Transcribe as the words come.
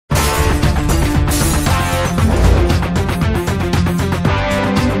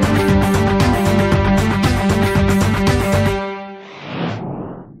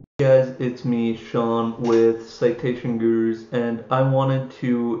with Citation Gurus, and I wanted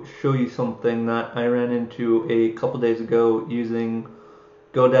to show you something that I ran into a couple days ago using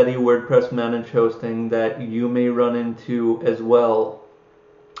GoDaddy WordPress managed hosting that you may run into as well.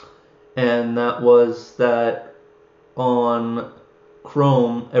 And that was that on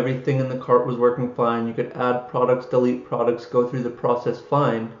Chrome, everything in the cart was working fine. You could add products, delete products, go through the process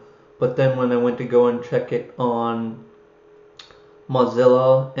fine. But then when I went to go and check it on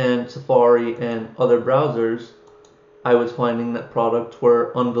Mozilla and Safari and other browsers, I was finding that products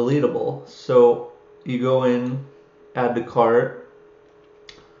were undeletable. So you go in, add to cart,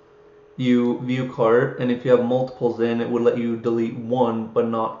 you view cart, and if you have multiples in, it would let you delete one, but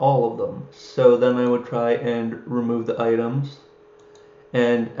not all of them. So then I would try and remove the items,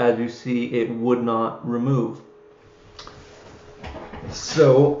 and as you see, it would not remove.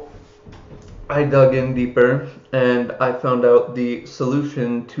 So I dug in deeper and I found out the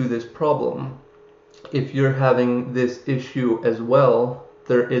solution to this problem. If you're having this issue as well,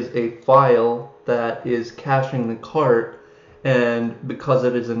 there is a file that is caching the cart, and because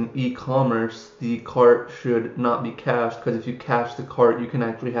it is an e-commerce, the cart should not be cached, because if you cache the cart, you can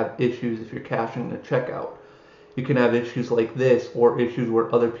actually have issues if you're caching the checkout. You can have issues like this, or issues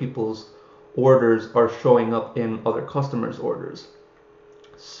where other people's orders are showing up in other customers' orders.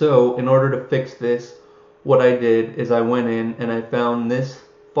 So in order to fix this, what I did is I went in and I found this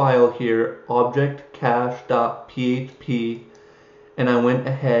file here, object-cache.php, and I went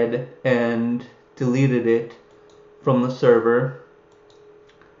ahead and deleted it from the server,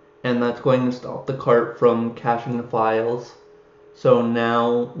 and that's going to stop the cart from caching the files. So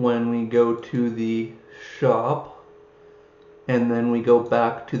now when we go to the shop and then we go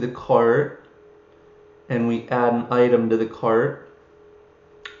back to the cart and we add an item to the cart,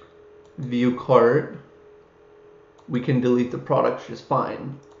 view cart, we can delete the products just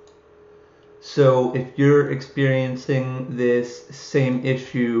fine. So if you're experiencing this same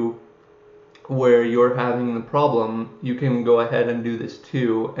issue where you're having the problem, you can go ahead and do this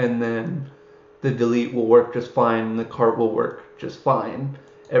too, and then the delete will work just fine, and the cart will work just fine.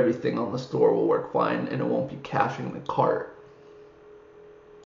 Everything on the store will work fine, and it won't be caching the cart.